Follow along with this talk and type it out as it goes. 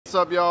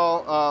What's up,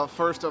 y'all?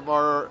 First of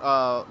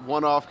our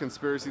one-off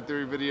conspiracy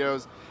theory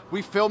videos.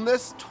 We filmed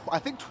this, I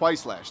think,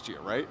 twice last year,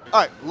 right?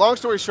 All right, long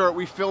story short,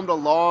 we filmed a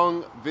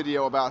long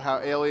video about how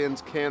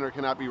aliens can or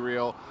cannot be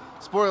real.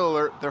 Spoiler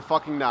alert, they're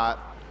fucking not.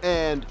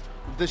 And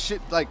the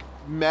shit, like,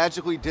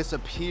 magically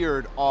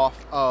disappeared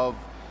off of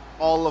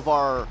all of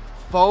our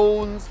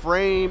phones,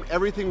 frame,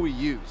 everything we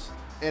use.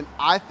 And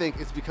I think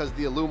it's because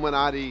the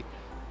Illuminati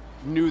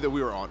knew that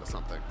we were onto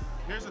something.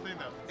 Here's the thing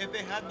though, if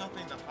they had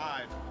nothing to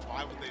hide,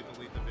 why would they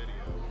delete the video?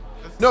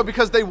 No,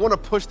 because they want to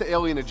push the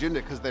alien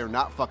agenda because they're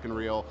not fucking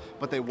real,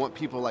 but they want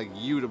people like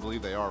you to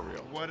believe they are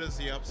real. What is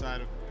the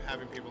upside of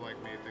having people like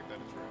me think that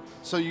it's real?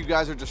 So you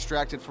guys are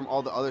distracted from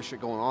all the other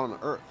shit going on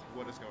Earth.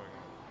 What is going on?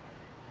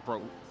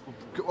 Bro,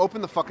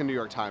 open the fucking New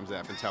York Times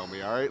app and tell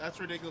me, all right?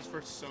 That's ridiculous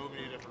for so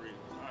many different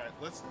reasons. All right,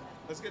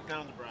 let's get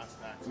down to brass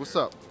tacks. What's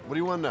here. up? What do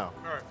you want to know?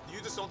 All right,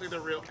 you just don't think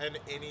they're real in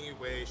any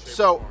way, shape,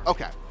 So, or form.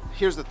 okay,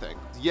 here's the thing.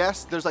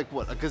 Yes, there's like,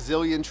 what, a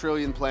gazillion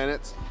trillion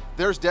planets?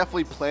 There's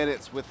definitely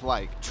planets with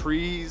like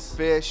trees,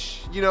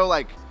 fish, you know,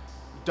 like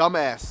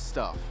dumbass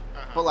stuff.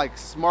 But like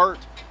smart,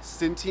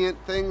 sentient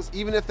things,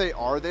 even if they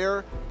are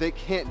there, they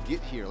can't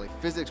get here.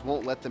 Like physics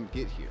won't let them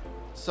get here.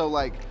 So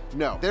like,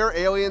 no. There are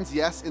aliens,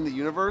 yes, in the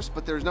universe,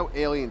 but there's no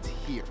aliens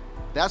here.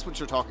 That's what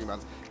you're talking about.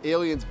 It's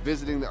aliens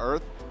visiting the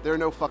Earth. There are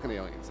no fucking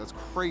aliens. That's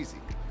crazy.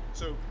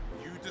 So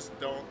you just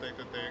don't think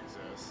that they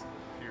exist,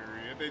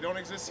 period. They don't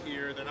exist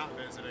here, they're not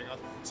visiting us.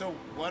 So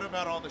what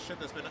about all the shit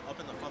that's been up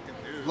in the fucking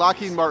news?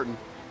 Lockheed Martin.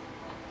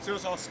 So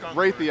it's all skunk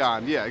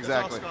Raytheon, works. yeah,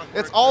 exactly.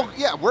 It's all,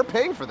 yeah, we're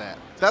paying for that.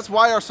 That's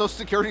why our Social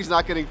Security's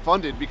not getting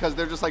funded, because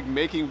they're just like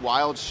making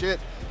wild shit.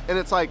 And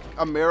it's like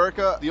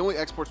America, the only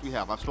exports we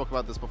have, I've spoken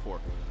about this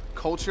before,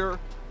 culture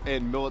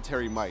and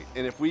military might.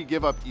 And if we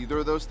give up either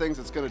of those things,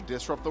 it's gonna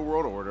disrupt the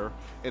world order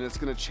and it's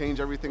gonna change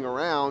everything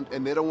around,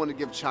 and they don't wanna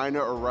give China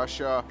or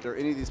Russia or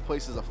any of these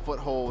places a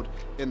foothold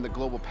in the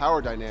global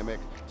power dynamic.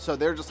 So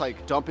they're just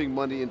like dumping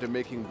money into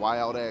making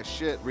wild ass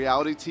shit,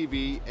 reality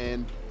TV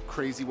and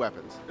crazy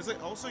weapons. It's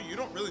like also you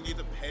don't really need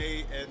to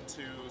pay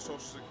into Social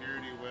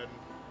Security when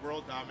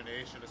world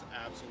domination is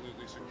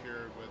absolutely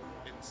secured with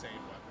insane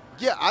weapons.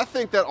 Yeah, I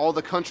think that all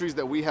the countries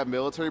that we have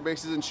military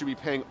bases in should be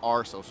paying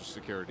our Social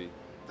Security.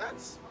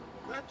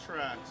 That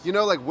tracks. You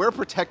know, like we're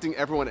protecting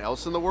everyone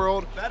else in the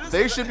world.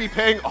 They should be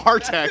paying our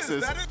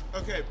taxes.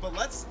 Okay, but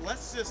let's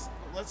just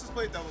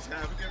play devil's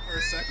advocate for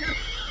a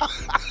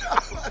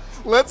second.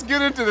 Let's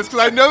get into this, because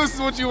I know this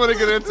is what you want to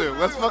get into.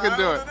 Let's fucking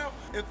do it.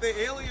 If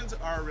the aliens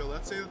are real,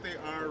 let's say that they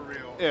are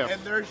real, and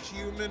they're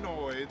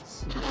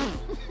humanoids.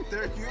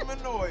 They're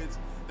humanoids.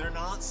 They're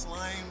not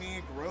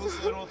slimy,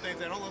 gross little things.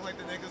 They don't look like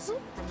the niggas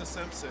from The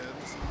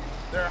Simpsons.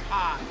 They're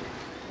hot.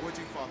 Would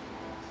you fuck them?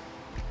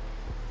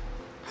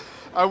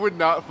 I would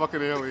not fuck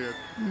an alien.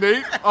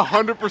 Nate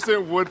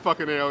 100% would fuck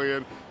an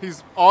alien.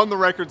 He's on the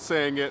record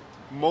saying it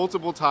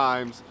multiple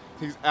times.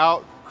 He's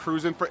out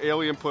cruising for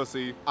alien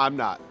pussy. I'm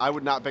not. I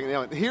would not bang an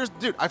alien.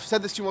 Dude, I've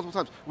said this to you multiple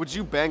times. Would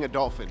you bang a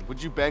dolphin?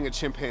 Would you bang a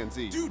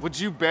chimpanzee? Dude, would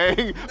you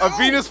bang a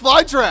Venus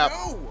flytrap?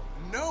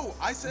 No,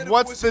 I said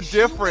what's the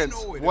difference?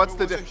 What's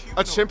the difference?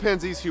 A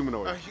chimpanzee's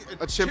humanoid.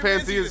 A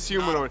chimpanzee is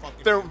humanoid.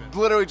 They're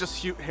literally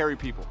just hairy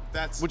people.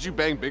 Would you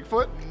bang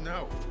Bigfoot?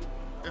 No.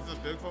 If the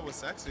Bigfoot was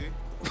sexy.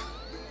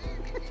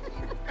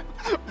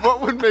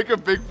 What would make a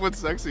Bigfoot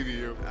sexy to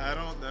you? I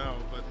don't know,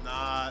 but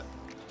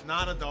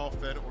not a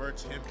dolphin or a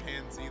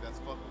chimpanzee. That's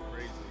fucking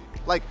crazy.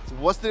 Like,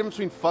 what's the difference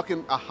between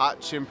fucking a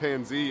hot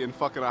chimpanzee and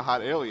fucking a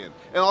hot alien?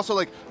 And also,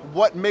 like,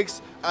 what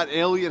makes an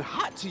alien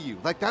hot to you?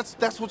 Like,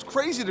 that's what's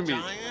crazy to me.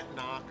 Giant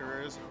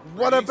knockers.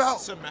 What about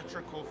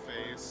symmetrical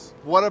face?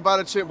 What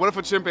about what if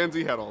a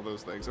chimpanzee had all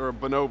those things, or a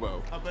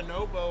bonobo? A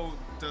bonobo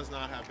does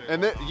not have big.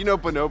 And then, you know,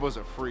 bonobos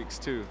are freaks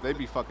too. They'd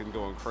be fucking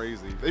going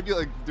crazy. They'd be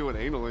like doing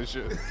anal and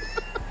shit.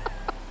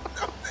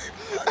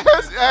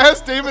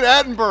 Ask David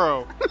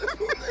Attenborough.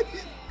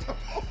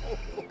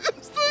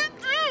 Yes, they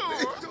do.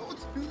 They don't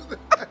do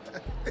that.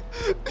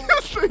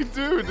 Yes, they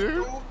do, dude. They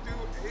don't do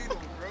anal,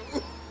 bro.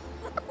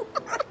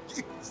 What are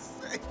you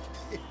saying?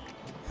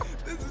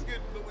 This is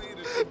getting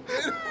deleted.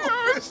 No,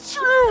 it's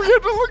true. You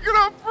have to look it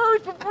up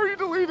first before you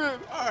delete it.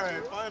 All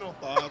right, final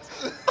thoughts.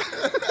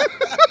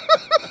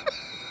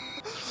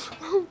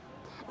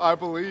 I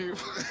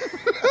believe.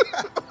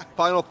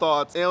 Final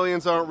thoughts.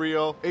 Aliens aren't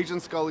real.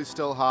 Agent Scully's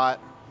still hot.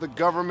 The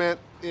government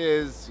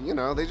is, you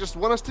know, they just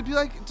want us to be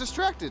like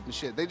distracted and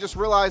shit. They just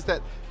realize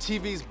that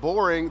TV's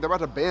boring. They're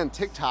about to ban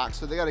TikTok,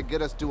 so they got to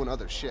get us doing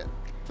other shit.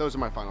 Those are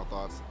my final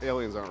thoughts.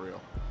 Aliens aren't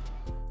real.